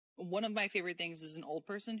one of my favorite things is an old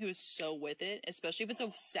person who is so with it, especially if it's a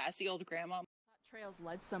sassy old grandma. Trails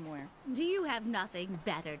led somewhere. Do you have nothing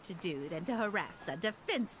better to do than to harass a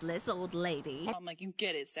defenseless old lady? I'm like, you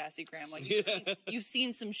get it, sassy grandma. You've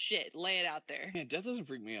seen some shit. Lay it out there. Yeah, death doesn't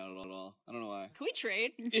freak me out at all. I don't know why. Can we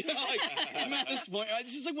trade? Yeah, like, I'm at this point.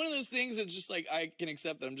 It's just like one of those things that's just like I can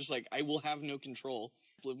accept that I'm just like I will have no control.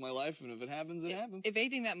 Live my life, and if it happens, it happens. If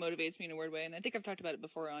anything, that motivates me in a weird way, and I think I've talked about it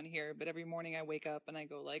before on here. But every morning I wake up and I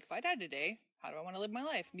go like, if I die today, how do I want to live my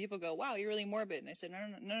life? And people go, wow, you're really morbid. And I said,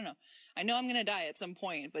 no. I know I'm gonna die at some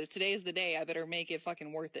point, but if today is the day, I better make it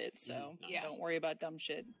fucking worth it. So don't worry about dumb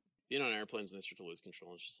shit. Being on airplanes and they start to lose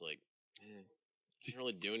control, it's just like, can't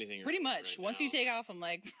really do anything. Pretty much. Once you take off, I'm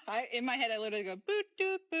like, in my head, I literally go, boot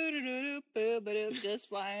doot boot doot boot, but if just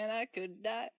flying, I could die.